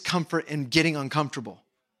around discomfort and getting uncomfortable.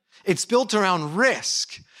 It's built around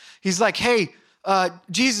risk. He's like, hey,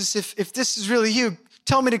 Jesus, if this is really you,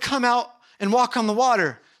 tell me to come out and walk on the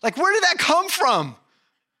water. Like, where did that come from?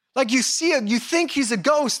 Like you see it, you think he's a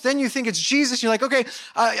ghost, then you think it's Jesus. You're like, okay,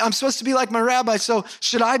 I'm supposed to be like my rabbi, so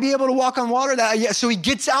should I be able to walk on water? Yeah. So he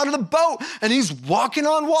gets out of the boat and he's walking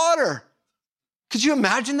on water. Could you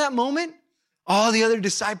imagine that moment? All the other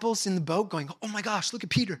disciples in the boat going, oh my gosh, look at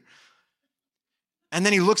Peter. And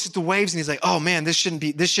then he looks at the waves and he's like, oh man, this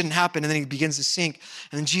shouldn't happen. And then he begins to sink.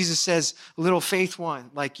 And then Jesus says, little faith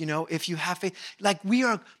one, like, if you have faith, like we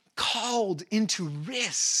are called into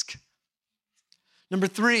risk. Number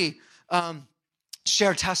 3,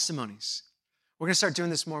 share testimonies. We're going to start doing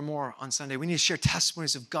this more and more on Sunday. We need to share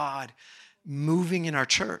testimonies of God moving in our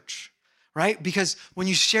church, right? Because when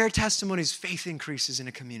you share testimonies, faith increases in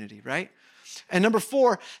a community, right? And number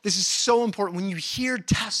 4, this is so important. When you hear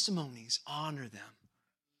testimonies, honor them.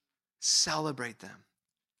 Celebrate them.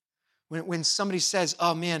 When somebody says,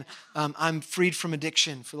 oh man, I'm freed from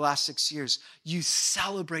addiction for the last 6 years, you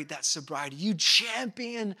celebrate that sobriety. You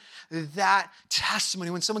champion that testimony.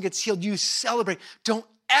 When someone gets healed, you celebrate. Don't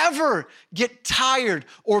ever get tired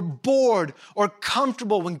or bored or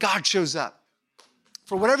comfortable when God shows up.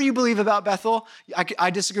 For whatever you believe about Bethel, I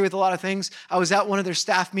disagree with a lot of things. I was at one of their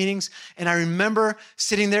staff meetings, and I remember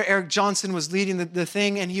sitting there. Eric Johnson was leading the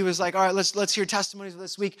thing, and he was like, all right, let's hear testimonies of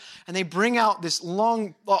this week. And they bring out this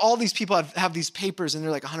long, all these people have these papers, and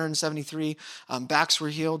they're like 173 backs were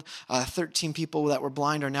healed. 13 people that were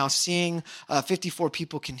blind are now seeing. 54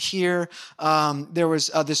 people can hear. There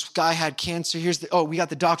was this guy had cancer. We got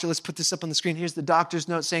the doctor. Let's put this up on the screen. Here's the doctor's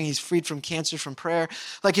note saying he's freed from cancer from prayer.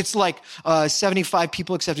 It's 75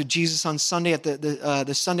 people accepted Jesus on Sunday at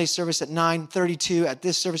the Sunday service at 9:32 at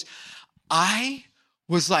this service. I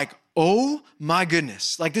was like, oh my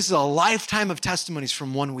goodness. This is a lifetime of testimonies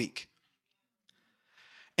from 1 week.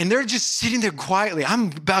 And they're just sitting there quietly. I'm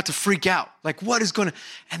about to freak out. What is going to...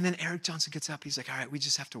 And then Eric Johnson gets up. He's like, all right, we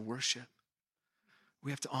just have to worship. We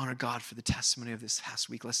have to honor God for the testimony of this past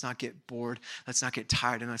week. Let's not get bored. Let's not get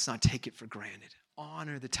tired. And let's not take it for granted.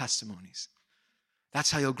 Honor the testimonies. That's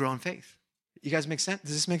how you'll grow in faith. You guys make sense?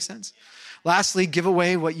 Does this make sense? Lastly, give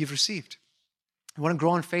away what you've received. You want to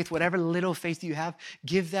grow in faith, whatever little faith you have,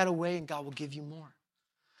 give that away and God will give you more.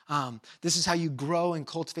 This is how you grow and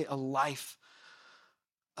cultivate a life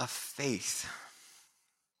of faith.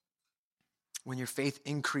 When your faith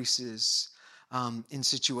increases in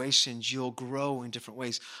situations, you'll grow in different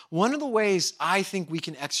ways. One of the ways I think we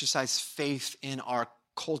can exercise faith in our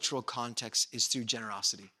cultural context is through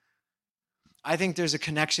generosity. I think there's a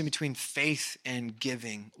connection between faith and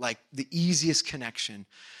giving, the easiest connection.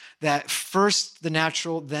 That first the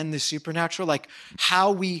natural, then the supernatural.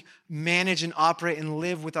 How we manage and operate and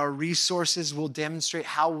live with our resources will demonstrate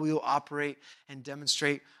how we'll operate and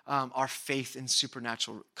demonstrate our faith in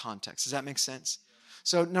supernatural context. Does that make sense?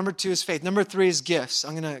 So number 2 is faith. Number 3 is gifts.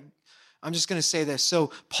 I'm just gonna say this.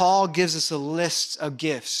 So Paul gives us a list of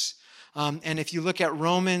gifts. And if you look at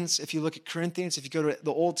Romans, if you look at Corinthians, if you go to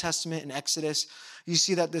the Old Testament and Exodus, you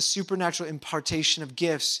see that the supernatural impartation of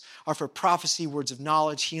gifts are for prophecy, words of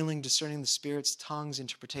knowledge, healing, discerning the spirits, tongues,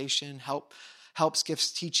 interpretation, helps,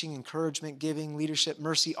 gifts, teaching, encouragement, giving, leadership,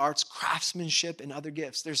 mercy, arts, craftsmanship, and other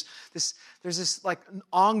gifts. There's this an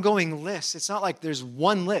ongoing list. It's not like there's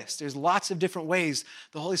one list. There's lots of different ways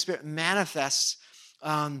the Holy Spirit manifests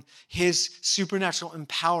his supernatural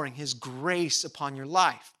empowering, his grace upon your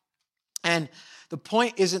life. And the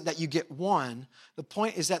point isn't that you get one. The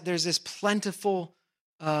point is that there's this plentiful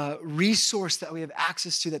resource that we have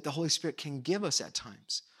access to that the Holy Spirit can give us at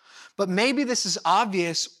times. But maybe this is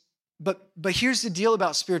obvious, but here's the deal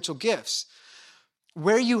about spiritual gifts.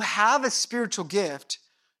 Where you have a spiritual gift,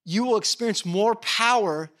 you will experience more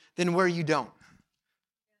power than where you don't.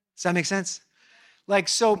 Does that make sense?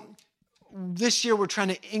 So this year we're trying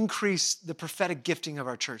to increase the prophetic gifting of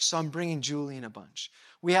our church. So I'm bringing Julie in a bunch.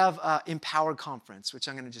 We have Empower Conference, which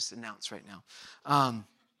I'm going to just announce right now.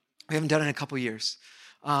 We haven't done it in a couple years.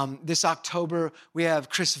 This October, we have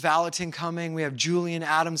Chris Valentin coming. We have Julian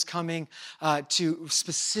Adams coming to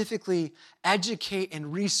specifically educate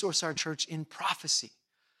and resource our church in prophecy.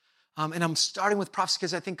 And I'm starting with prophecy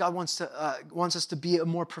because I think God wants us to be a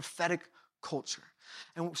more prophetic culture.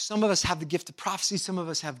 And some of us have the gift of prophecy. Some of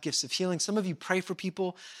us have gifts of healing. Some of you pray for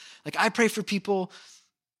people. I pray for people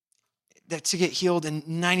that to get healed, and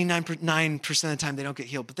 99% of the time they don't get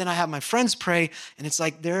healed. But then I have my friends pray, and it's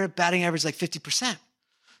their batting average 50%.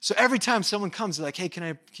 So every time someone comes, they're like, hey,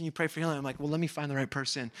 can you pray for healing? I'm like, well, let me find the right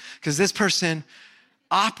person. Because this person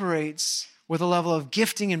operates with a level of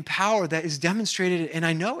gifting and power that is demonstrated, and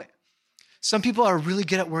I know it. Some people are really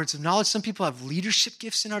good at words of knowledge. Some people have leadership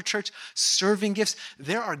gifts in our church, serving gifts.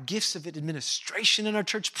 There are gifts of administration in our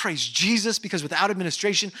church. Praise Jesus, because without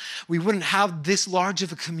administration, we wouldn't have this large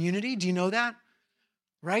of a community. Do you know that?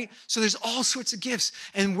 Right? So there's all sorts of gifts.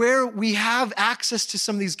 And where we have access to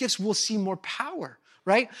some of these gifts, we'll see more power,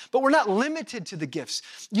 right? But we're not limited to the gifts.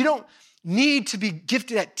 You don't need to be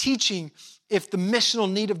gifted at teaching if the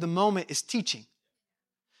missional need of the moment is teaching.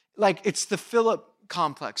 It's the Philip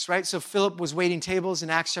complex, right? So Philip was waiting tables in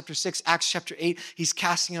Acts chapter 6, Acts chapter 8. He's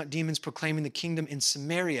casting out demons, proclaiming the kingdom in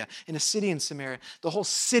Samaria, in a city in Samaria. The whole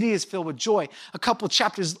city is filled with joy. A couple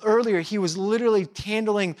chapters earlier, he was literally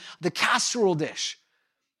handling the casserole dish.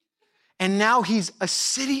 And now he's a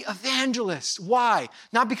city evangelist. Why?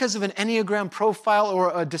 Not because of an Enneagram profile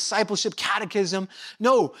or a discipleship catechism.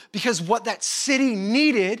 No, because what that city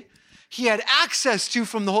needed, he had access to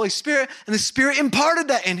from the Holy Spirit, and the Spirit imparted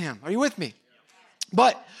that in him. Are you with me?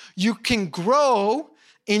 But you can grow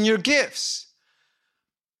in your gifts.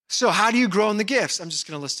 So how do you grow in the gifts? I'm just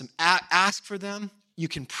going to list them. Ask for them. You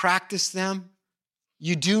can practice them.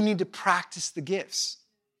 You do need to practice the gifts,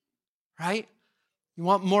 right? You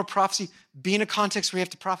want more prophecy? Be in a context where you have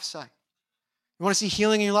to prophesy. You want to see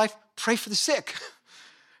healing in your life? Pray for the sick.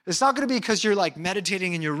 It's not going to be because you're like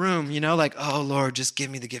meditating in your room, like, oh, Lord, just give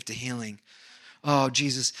me the gift of healing. Oh,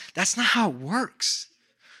 Jesus. That's not how it works.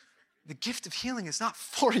 The gift of healing is not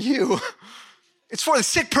for you. It's for the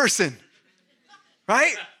sick person,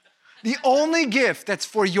 right? The only gift that's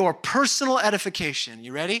for your personal edification,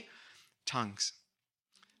 you ready? Tongues.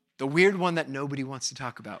 The weird one that nobody wants to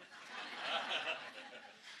talk about.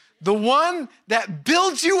 The one that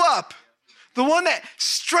builds you up. The one that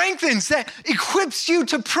strengthens, that equips you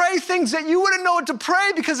to pray things that you wouldn't know what to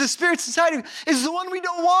pray because the Spirit's inside of you is the one we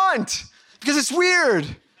don't want because it's weird.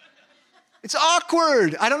 It's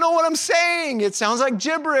awkward. I don't know what I'm saying. It sounds like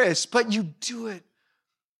gibberish, but you do it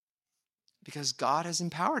because God has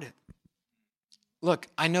empowered it. Look,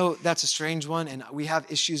 I know that's a strange one, and we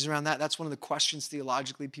have issues around that. That's one of the questions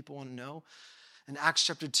theologically people want to know. In Acts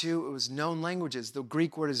chapter 2, it was known languages. The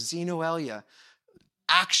Greek word is xenoelia.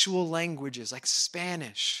 Actual languages like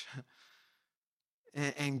Spanish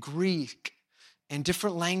and Greek and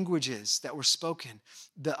different languages that were spoken.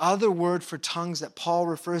 The other word for tongues that Paul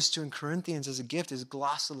refers to in Corinthians as a gift is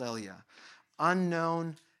glossolalia,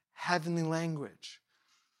 unknown heavenly language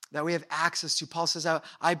that we have access to. Paul says,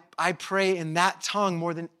 I pray in that tongue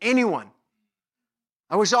more than anyone.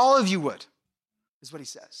 I wish all of you would, is what he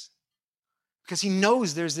says. Because he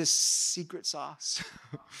knows there's this secret sauce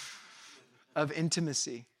of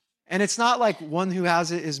intimacy. And it's not like one who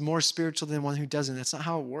has it is more spiritual than one who doesn't. That's not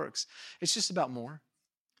how it works. It's just about more.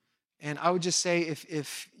 And I would just say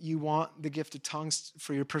if you want the gift of tongues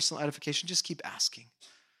for your personal edification, just keep asking.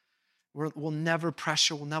 We'll never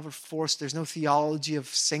pressure, we'll never force. There's no theology of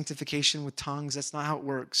sanctification with tongues. That's not how it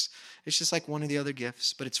works. It's just like one of the other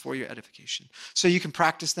gifts, but it's for your edification. So you can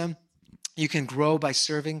practice them. You can grow by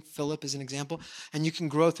serving. Philip is an example. And you can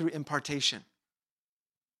grow through impartation.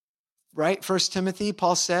 Right? 1 Timothy,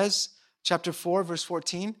 Paul says, chapter 4, verse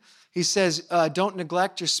 14, he says, don't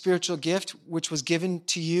neglect your spiritual gift, which was given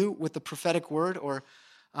to you with the prophetic word or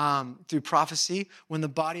through prophecy when the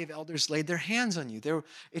body of elders laid their hands on you.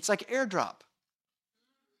 It's like airdrop.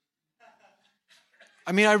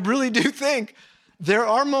 I mean, I really do think there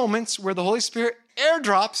are moments where the Holy Spirit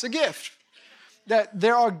airdrops a gift. That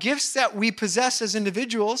there are gifts that we possess as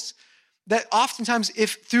individuals that oftentimes,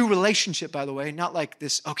 if through relationship, by the way, not like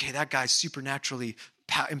this, okay, that guy's supernaturally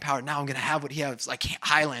empowered. Now I'm going to have what he has, like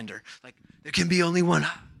Highlander. Like, there can be only one.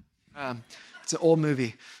 It's an old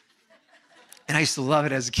movie. And I used to love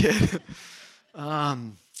it as a kid. But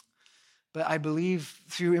I believe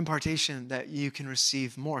through impartation that you can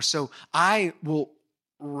receive more. So I will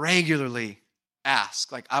regularly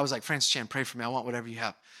ask. Like, I was like, Francis Chan, pray for me. I want whatever you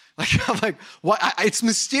have. Like, I'm like, what? It's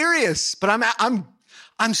mysterious, but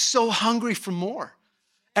I'm so hungry for more.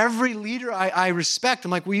 Every leader I respect,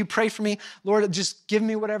 I'm like, will you pray for me? Lord, just give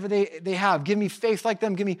me whatever they have. Give me faith like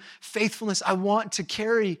them. Give me faithfulness. I want to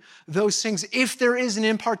carry those things. If there is an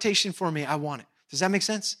impartation for me, I want it. Does that make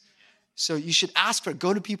sense? So you should ask for it.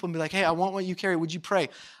 Go to people and be like, hey, I want what you carry. Would you pray?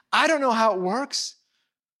 I don't know how it works,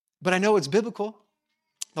 but I know it's biblical.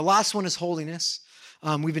 The last one is holiness.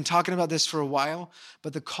 We've been talking about this for a while,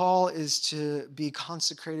 but the call is to be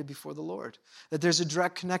consecrated before the Lord. That there's a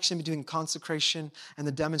direct connection between consecration and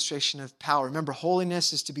the demonstration of power. Remember,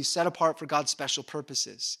 holiness is to be set apart for God's special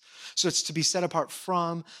purposes. So it's to be set apart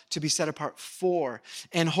from, to be set apart for.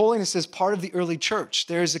 And holiness is part of the early church.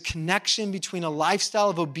 There is a connection between a lifestyle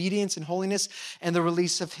of obedience and holiness and the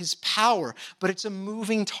release of his power. But it's a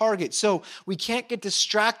moving target. So we can't get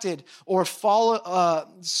distracted or fall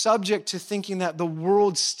subject to thinking that the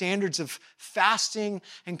world's standards of fasting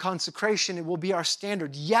and consecration, it will be our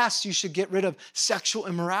standard. Yes, you should get rid of sexual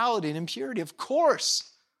immorality and impurity, of course.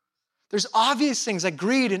 There's obvious things like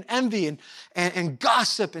greed and envy and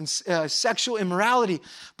gossip and sexual immorality.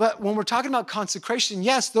 But when we're talking about consecration,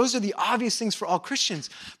 yes, those are the obvious things for all Christians.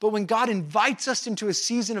 But when God invites us into a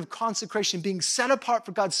season of consecration, being set apart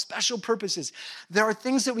for God's special purposes, there are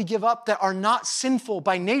things that we give up that are not sinful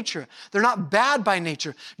by nature. They're not bad by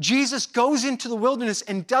nature. Jesus goes into the wilderness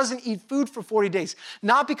and doesn't eat food for 40 days.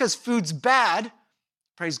 Not because food's bad.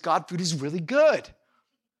 Praise God, food is really good.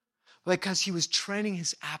 Because he was training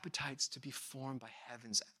his appetites to be formed by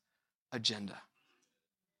heaven's agenda.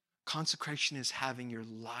 Consecration is having your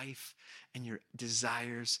life and your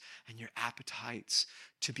desires and your appetites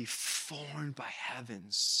to be formed by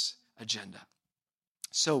heaven's agenda.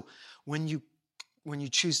 So when you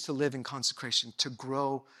choose to live in consecration, to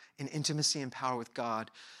grow in intimacy and power with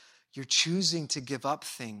God, you're choosing to give up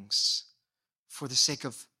things for the sake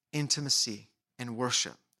of intimacy and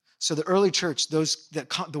worship. So the early church,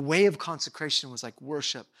 the way of consecration was like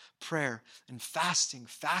worship, prayer, and fasting.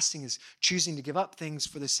 Fasting is choosing to give up things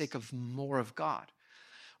for the sake of more of God.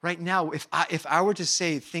 Right now, if I were to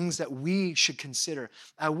say things that we should consider,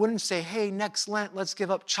 I wouldn't say, hey, next Lent, let's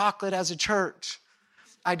give up chocolate as a church.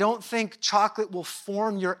 I don't think chocolate will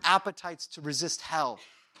form your appetites to resist hell.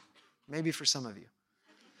 Maybe for some of you.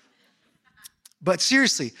 But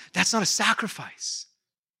seriously, that's not a sacrifice.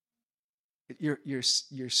 Your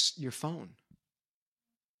phone,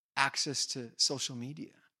 access to social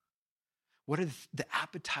media. What are the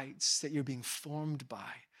appetites that you're being formed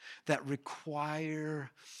by that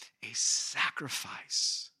require a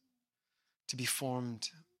sacrifice to be formed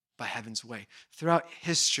by heaven's way? Throughout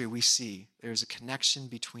history, we see there's a connection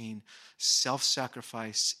between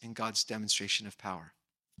self-sacrifice and God's demonstration of power.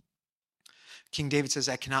 King David says,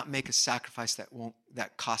 I cannot make a sacrifice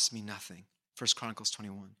that costs me nothing. 1 Chronicles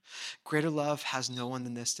 21. Greater love has no one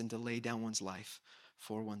than this, than to lay down one's life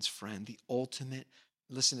for one's friend.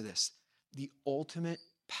 Listen to this, the ultimate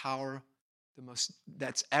power,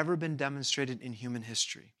 that's ever been demonstrated in human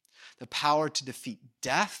history. The power to defeat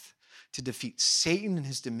death, to defeat Satan and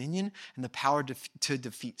his dominion, and the power to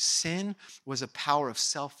defeat sin was a power of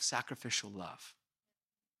self-sacrificial love.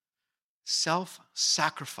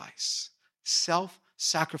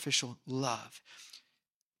 Self-sacrificial love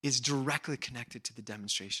is directly connected to the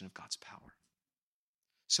demonstration of God's power.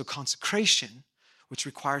 So consecration, which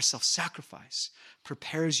requires self-sacrifice,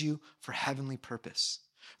 prepares you for heavenly purpose.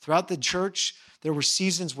 Throughout the church, there were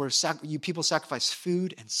seasons where people sacrificed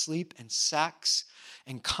food and sleep and sex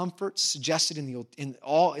and comfort, suggested in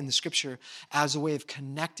the scripture as a way of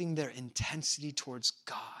connecting their intensity towards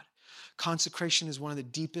God. Consecration is one of the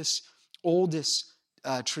deepest, oldest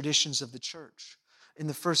traditions of the church. In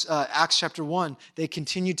the first Acts chapter 1, they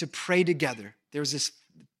continued to pray together. There was this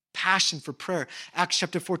passion for prayer. Acts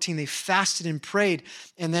chapter 14, they fasted and prayed.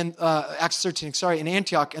 And then Acts 13, in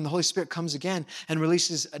Antioch, and the Holy Spirit comes again and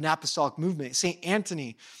releases an apostolic movement. St.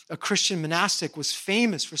 Anthony, a Christian monastic, was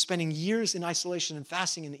famous for spending years in isolation and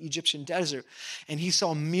fasting in the Egyptian desert. And he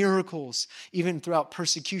saw miracles even throughout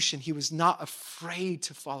persecution. He was not afraid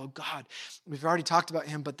to follow God. We've already talked about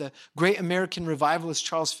him, but the great American revivalist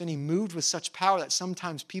Charles Finney moved with such power that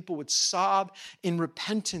sometimes people would sob in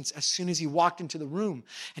repentance as soon as he walked into the room.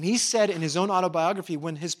 And he said in his own autobiography,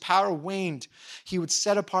 when his power waned, he would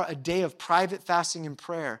set apart a day of private fasting and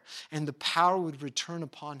prayer, and the power would return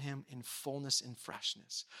upon him in fullness and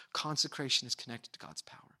freshness. Consecration is connected to God's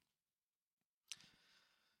power.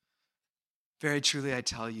 Very truly, I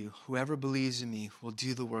tell you, whoever believes in me will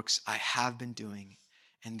do the works I have been doing,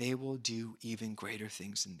 and they will do even greater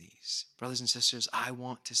things than these. Brothers and sisters, I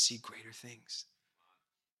want to see greater things.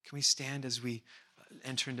 Can we stand as we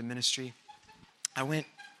enter into ministry? I went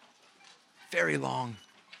very long.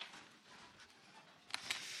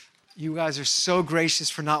 You guys are so gracious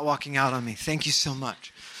for not walking out on me. Thank you so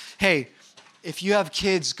much. Hey, if you have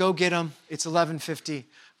kids, go get them. It's 11:50.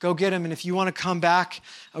 Go get them. And if you want to come back,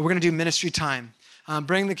 we're going to do ministry time.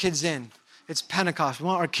 Bring the kids in. It's Pentecost. We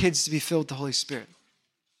want our kids to be filled with the Holy Spirit.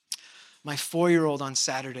 My 4-year-old on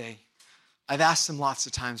Saturday, I've asked him lots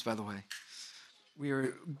of times, by the way. We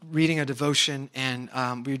were reading a devotion, and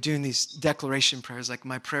we were doing these declaration prayers, like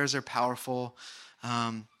my prayers are powerful.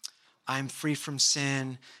 I'm free from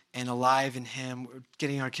sin and alive in him. We're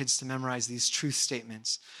getting our kids to memorize these truth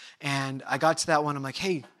statements. And I got to that one. I'm like,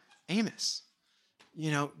 hey, Amos,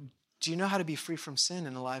 do you know how to be free from sin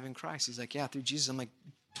and alive in Christ? He's like, yeah, through Jesus. I'm like,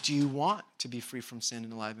 do you want to be free from sin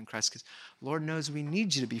and alive in Christ? Because Lord knows we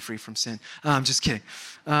need you to be free from sin. I'm just kidding.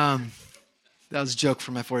 That was a joke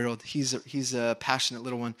for my 4-year-old. He's a passionate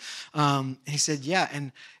little one. He said, yeah,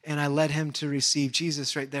 and I led him to receive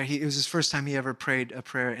Jesus right there. It was his first time he ever prayed a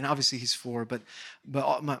prayer, and obviously he's 4, but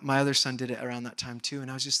my other son did it around that time too. And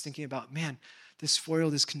I was just thinking about, man, this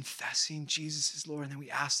 4-year-old is confessing Jesus is Lord, and then we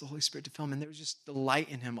asked the Holy Spirit to fill him, and there was just the light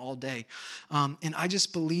in him all day. And I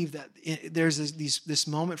just believe that there's this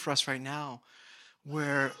moment for us right now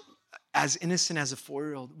where, as innocent as a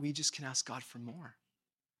 4-year-old, we just can ask God for more.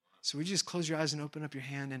 So would you just close your eyes and open up your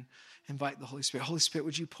hand and invite the Holy Spirit. Holy Spirit,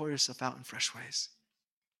 would you pour yourself out in fresh ways?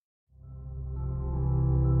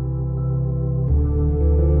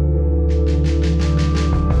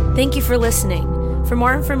 Thank you for listening. For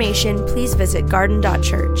more information, please visit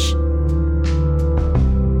garden.church.